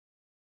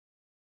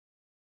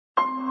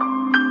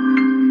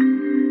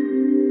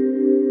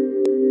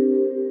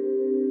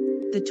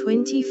The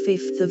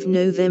 25th of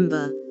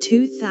November,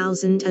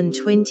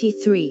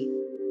 2023.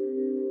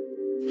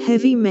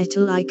 Heavy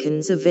metal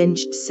icons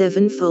Avenged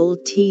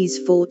Sevenfold tease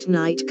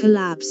Fortnite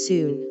collab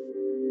soon.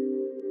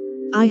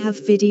 I have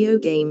video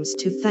games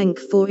to thank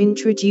for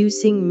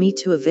introducing me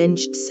to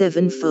Avenged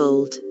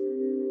Sevenfold.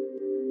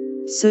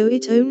 So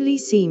it only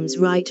seems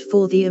right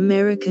for the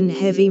American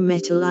heavy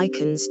metal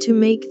icons to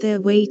make their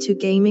way to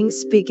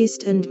gaming's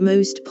biggest and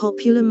most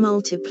popular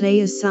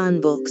multiplayer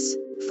sandbox,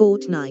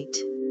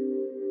 Fortnite.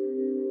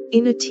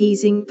 In a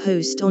teasing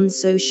post on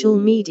social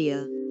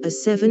media, a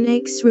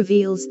 7X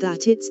reveals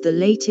that it's the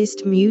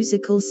latest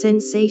musical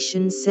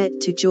sensation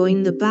set to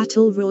join the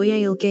Battle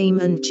Royale game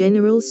and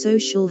general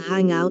social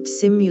hangout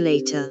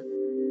simulator.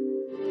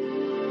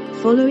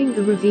 Following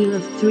the reveal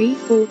of 3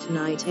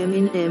 Fortnite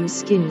M&M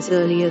skins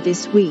earlier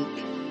this week,